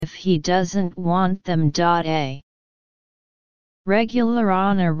he doesn't want them. A. Regular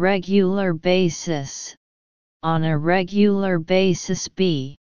on a regular basis. On a regular basis.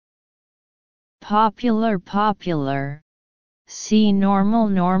 B. Popular popular. C. Normal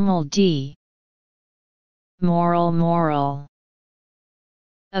normal. D. Moral moral.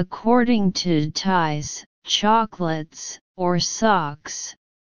 According to ties, chocolates, or socks.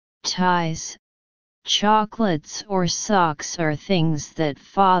 Ties, chocolates or socks are things that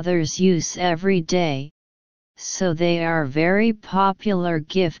fathers use every day, so they are very popular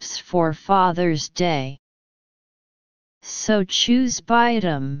gifts for Father's Day. So choose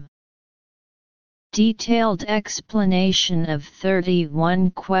item. Detailed explanation of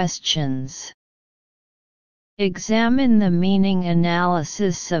 31 questions. Examine the meaning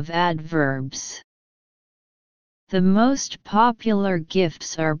analysis of adverbs. The most popular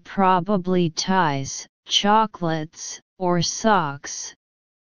gifts are probably ties, chocolates, or socks,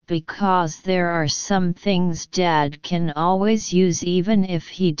 because there are some things Dad can always use even if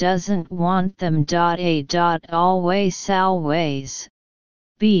he doesn't want them. A. Always always.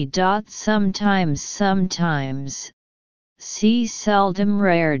 B. Sometimes sometimes. C. Seldom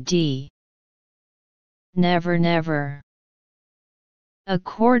rare. D. Never never.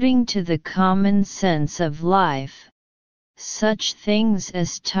 According to the common sense of life, such things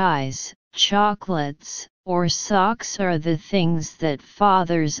as ties, chocolates, or socks are the things that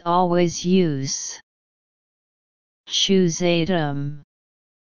fathers always use. Choose item.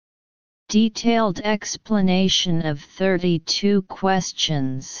 Detailed explanation of 32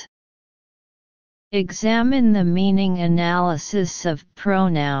 questions. Examine the meaning analysis of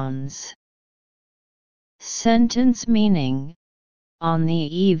pronouns. Sentence meaning. On the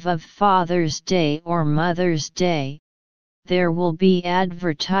eve of Father's Day or Mother's Day, there will be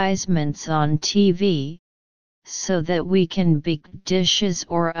advertisements on TV, so that we can bake dishes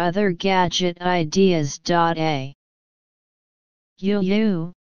or other gadget ideas. A.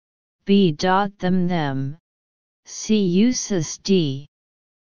 You. B. Them. C. Uses. D.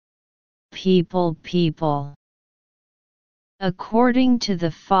 People. According to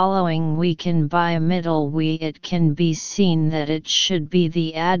the following we can buy middle we it can be seen that it should be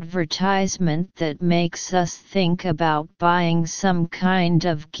the advertisement that makes us think about buying some kind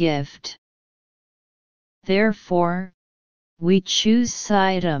of gift. Therefore, we choose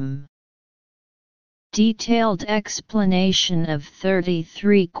item. Detailed explanation of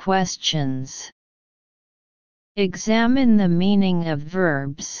 33 questions. Examine the meaning of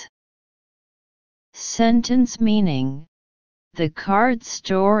verbs. Sentence meaning. The card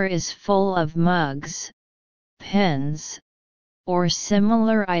store is full of mugs, pens, or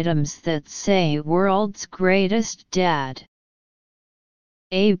similar items that say World's Greatest Dad.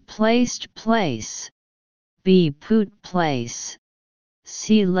 A. Placed place. B. Put place.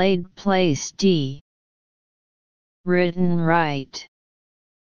 C. Laid place. D. Written right.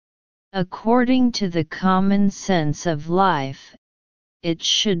 According to the common sense of life, it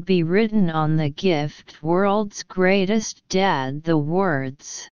should be written on the gift World's Greatest Dad the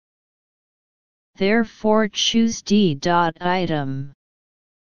words. Therefore choose D. Item.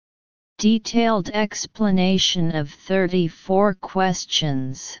 Detailed explanation of 34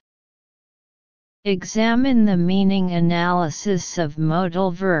 questions. Examine the meaning analysis of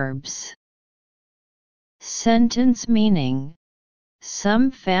modal verbs. Sentence meaning. Some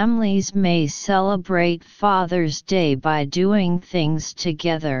families may celebrate Father's Day by doing things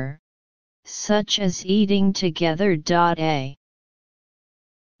together, such as eating together. A.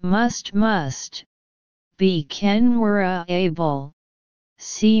 Must. B. Can were able.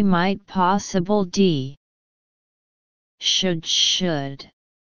 C. Might possible. D. Should.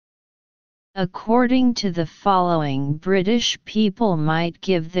 According to the following British people might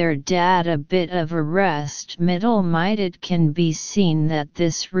give their dad a bit of a rest. Middle might it can be seen that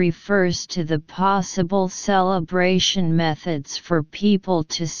this refers to the possible celebration methods for people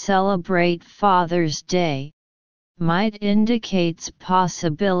to celebrate Father's Day. Might indicates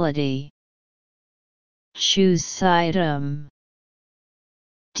possibility. Choose item.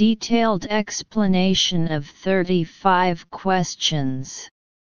 Detailed explanation of 35 questions.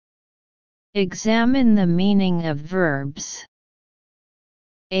 Examine the meaning of verbs.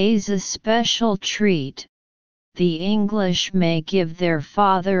 A's a special treat. The English may give their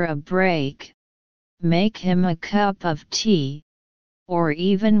father a break, make him a cup of tea, or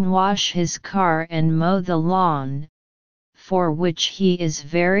even wash his car and mow the lawn, for which he is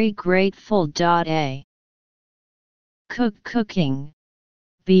very grateful. A. Cooking.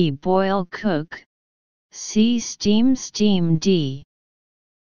 B. Boil cook. C. Steam. D.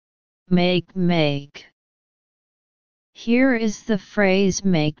 Make. Here is the phrase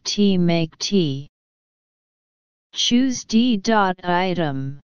make tea. Choose D.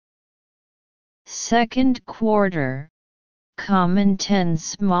 Item. Second quarter. Common 10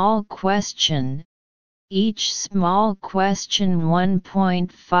 small question. Each small question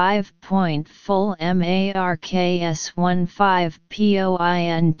 1.5 point full marks 15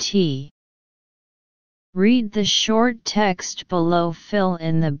 point. Read the short text below. Fill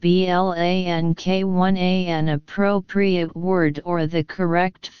in the blank1 an appropriate word or the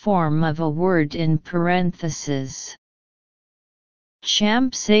correct form of a word in parentheses.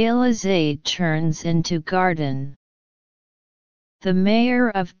 Champs-Élysées turns into garden. The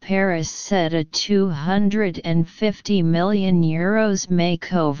mayor of Paris said a €250 million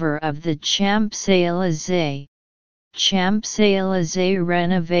makeover of the Champs-Élysées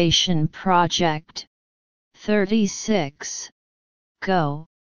renovation project. 36. Go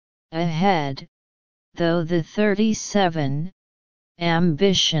ahead, though the 37.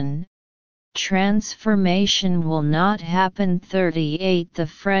 Ambition. Transformation will not happen. 38. The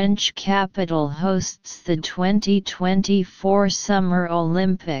French capital hosts the 2024 Summer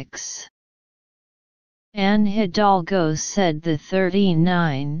Olympics. Anne Hidalgo said the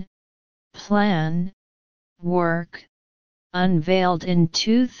 39. Plan, work, unveiled in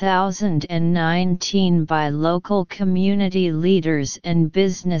 2019 by local community leaders and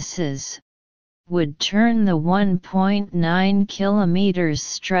businesses, would turn the 1.9 kilometers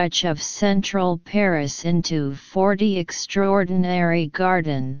stretch of central Paris into 40 extraordinary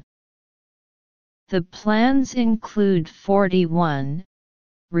garden. The plans include 41.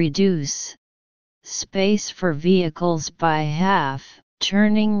 Reduce space for vehicles by half,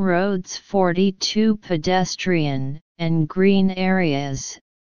 turning roads 42 pedestrian and green areas,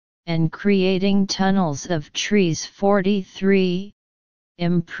 and creating tunnels of trees 43.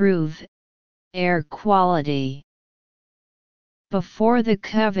 Improve air quality. Before the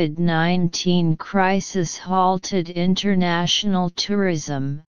COVID-19 crisis halted international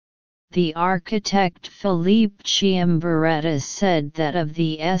tourism, the architect Philippe Chiambaretta said that of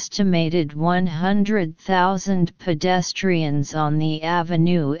the estimated 100,000 pedestrians on the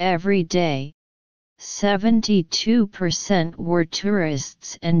avenue every day, 72% were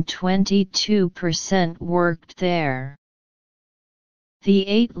tourists and 22% worked there. The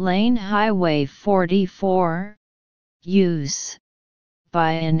 8-lane Highway 44, use,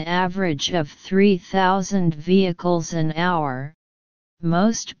 by an average of 3,000 vehicles an hour,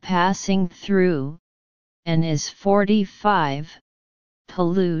 most passing through, and is 45,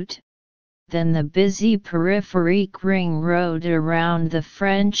 pollute, than the busy peripheric ring road around the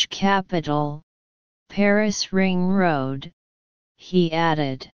French capital, Paris Ring Road, he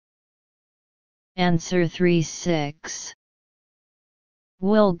added. Answer 36.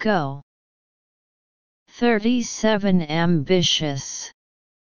 Will go. 37. Ambitious.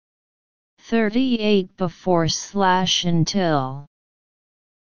 38. Before/until.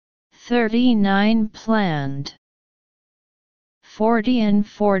 39. Planned. 40 and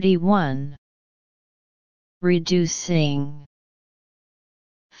 41. Reducing.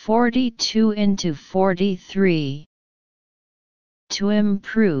 42 into 43. To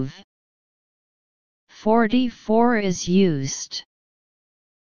improve. 44 is used.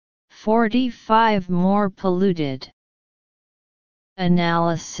 45 more polluted.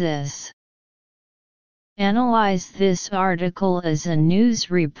 Analysis. Analyze this article as a news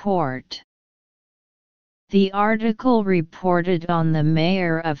report. The article reported on the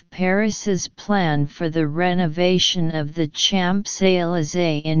mayor of Paris's plan for the renovation of the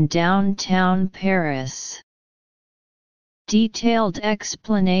Champs-Élysées in downtown Paris. Detailed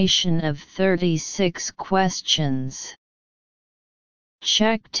explanation of 36 questions.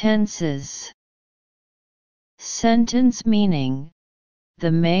 Check tenses. Sentence meaning.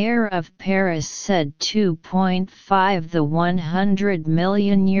 The mayor of Paris said 2.5 The €100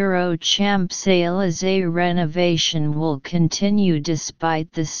 million Champs-Élysées renovation will continue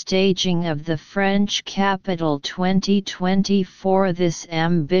despite the staging of the French capital 2024. This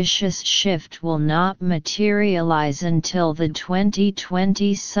ambitious shift will not materialize until the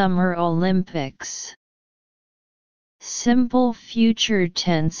 2020 Summer Olympics. Simple future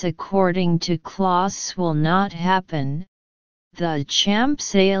tense. According to clause will not happen. The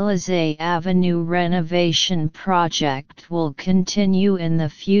Champs-Élysées Avenue renovation project will continue in the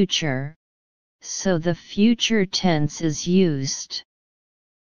future, so the future tense is used.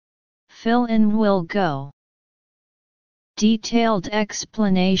 Fill in will go. Detailed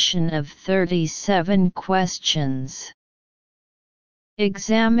explanation of 37 questions.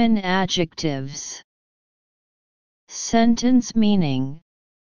 Examine adjectives. Sentence meaning.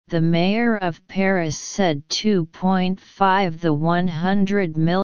 the mayor of Paris said 2.5 The 100 million